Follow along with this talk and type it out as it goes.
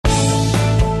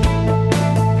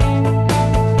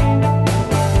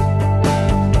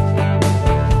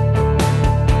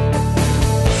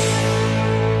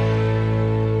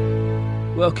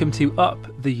Welcome to Up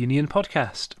the Union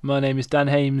podcast. My name is Dan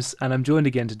Hames and I'm joined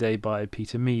again today by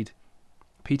Peter Mead.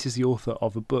 Peter's the author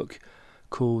of a book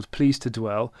called Pleased to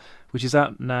Dwell, which is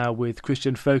out now with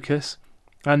Christian Focus,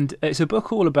 and it's a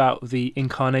book all about the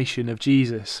incarnation of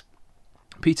Jesus.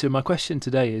 Peter, my question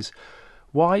today is,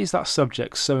 why is that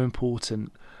subject so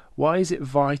important? Why is it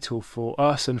vital for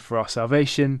us and for our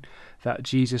salvation that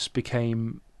Jesus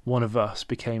became one of us,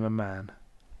 became a man?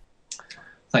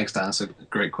 Thanks, Dan. That's a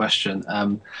great question.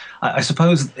 I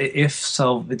suppose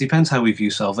it depends how we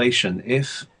view salvation.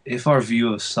 If our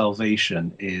view of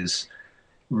salvation is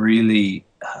really,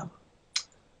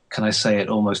 can I say it,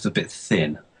 almost a bit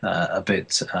thin, a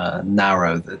bit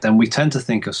narrow, then we tend to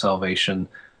think of salvation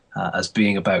as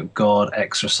being about God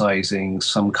exercising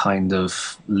some kind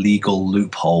of legal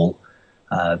loophole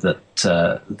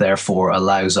that therefore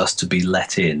allows us to be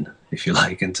let in, if you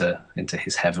like, into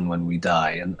his heaven when we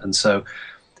die. And so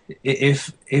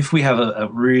if we have a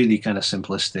really kind of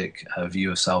simplistic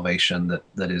view of salvation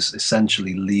that is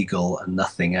essentially legal and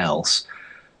nothing else,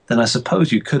 then I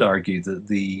suppose you could argue that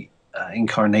the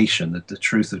incarnation, that the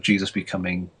truth of Jesus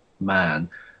becoming man,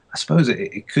 I suppose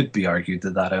it could be argued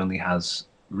that only has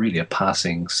really a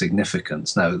passing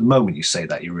significance. Now, the moment you say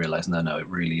that, you realize, no, it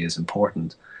really is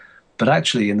important. But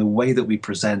actually, in the way that we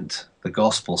present the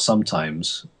gospel,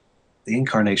 sometimes the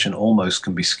incarnation almost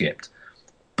can be skipped.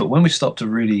 But when we stop to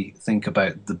really think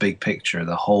about the big picture,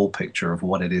 the whole picture of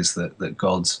what it is that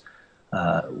God's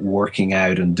working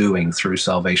out and doing through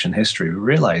salvation history, we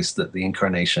realize that the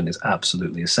incarnation is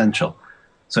absolutely essential.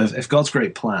 So if God's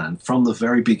great plan from the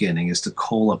very beginning is to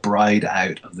call a bride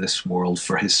out of this world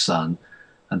for his son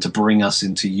and to bring us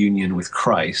into union with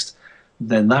Christ,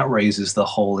 then that raises the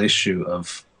whole issue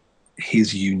of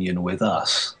his union with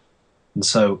us. And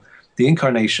so the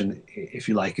incarnation, if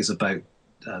you like, is about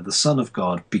the Son of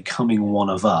God becoming one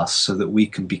of us so that we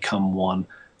can become one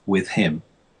with him,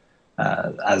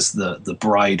 as the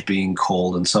bride being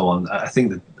called and so on. I think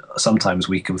that sometimes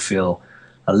we can feel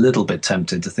a little bit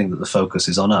tempted to think that the focus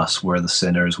is on us. We're the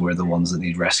sinners, we're the ones that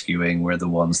need rescuing, we're the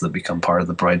ones that become part of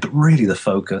the bride. But really the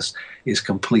focus is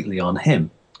completely on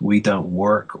him. We don't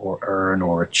work or earn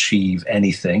or achieve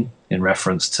anything in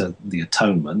reference to the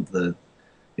atonement, the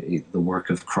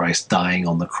work of Christ dying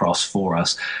on the cross for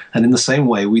us. And in the same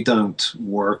way, we don't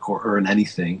work or earn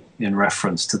anything in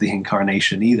reference to the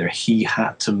incarnation either. He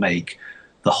had to make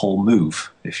the whole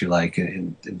move, if you like,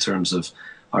 in terms of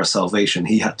our salvation.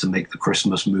 He had to make the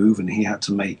Christmas move and he had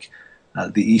to make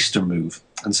the Easter move.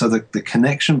 And so the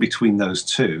connection between those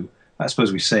two, I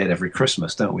suppose we say it every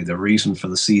Christmas, don't we? The reason for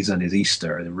the season is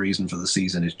Easter. The reason for the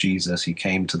season is Jesus. He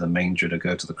came to the manger to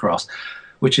go to the cross,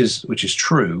 which is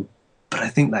true. But I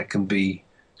think that can be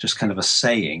just kind of a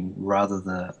saying rather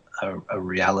than a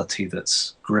reality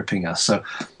that's gripping us. So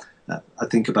I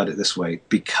think about it this way.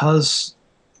 Because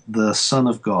the Son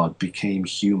of God became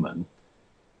human,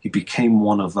 he became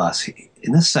one of us.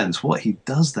 In a sense, what he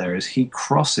does there is he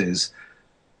crosses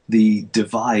the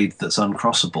divide that's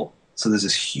uncrossable. So there's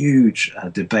this huge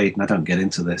debate, and I don't get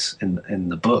into this in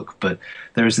the book, but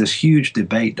there's this huge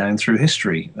debate down through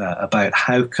history about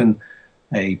how can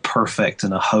a perfect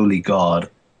and a holy God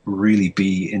really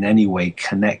be in any way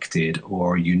connected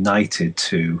or united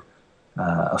to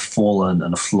a fallen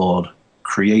and a flawed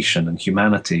creation and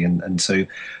humanity. And so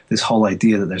this whole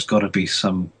idea that there's got to be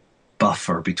some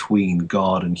buffer between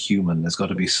God and human, there's got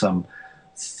to be some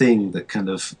thing that kind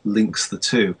of links the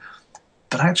two.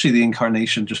 But actually the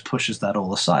incarnation just pushes that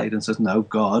all aside and says, no,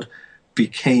 God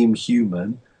became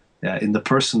human in the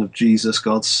person of Jesus,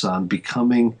 God's son,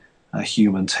 becoming a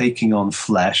human, taking on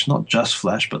flesh, not just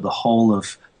flesh, but the whole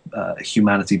of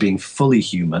humanity, being fully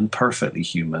human, perfectly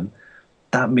human.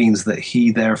 That means that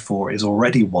he therefore is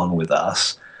already one with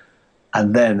us.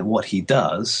 And then what he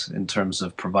does in terms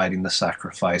of providing the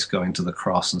sacrifice, going to the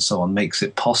cross and so on, makes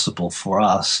it possible for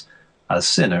us as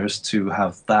sinners to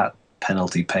have that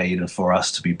penalty paid and for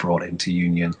us to be brought into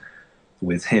union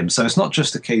with him. So it's not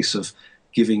just a case of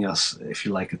giving us, if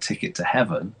you like, a ticket to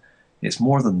heaven. It's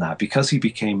more than that. Because he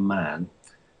became man,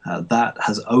 that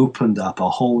has opened up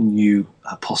a whole new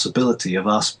possibility of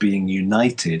us being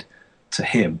united to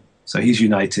him. So he's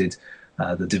united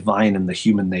the divine and the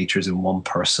human natures in one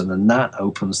person, and that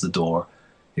opens the door,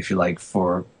 if you like,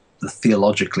 for the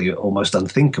theologically almost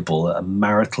unthinkable, a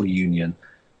marital union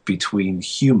between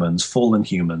humans, fallen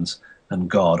humans, and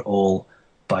God, all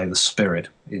by the Spirit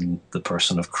in the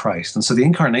person of Christ. And so the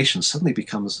incarnation suddenly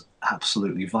becomes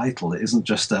absolutely vital. It isn't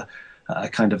just a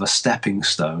kind of a stepping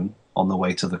stone on the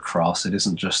way to the cross. It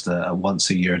isn't just a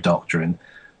once-a-year doctrine.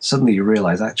 Suddenly you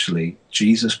realize, actually,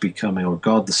 Jesus becoming, or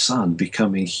God the Son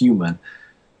becoming human,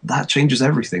 that changes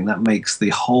everything. That makes the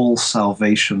whole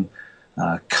salvation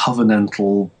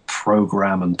covenantal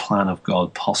program and plan of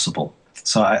God possible.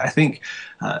 So I think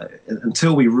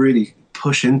until we really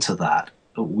push into that,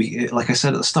 like I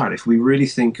said at the start, if we really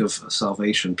think of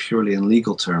salvation purely in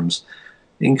legal terms,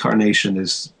 incarnation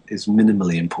is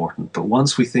minimally important. But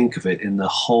once we think of it in the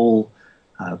whole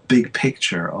big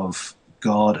picture of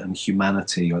God and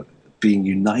humanity being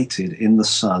united in the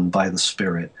Son by the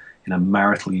Spirit in a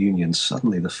marital union,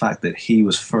 suddenly the fact that he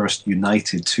was first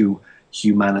united to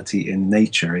humanity in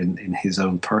nature, in his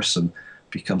own person,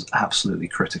 becomes absolutely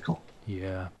critical.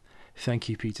 Yeah. Thank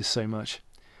you, Peter, so much.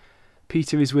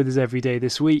 Peter is with us every day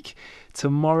this week.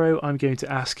 Tomorrow I'm going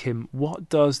to ask him, what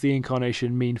does the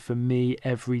incarnation mean for me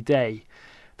every day?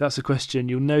 That's a question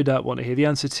you'll no doubt want to hear the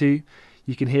answer to.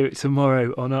 You can hear it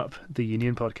tomorrow on Up, the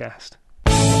Union podcast.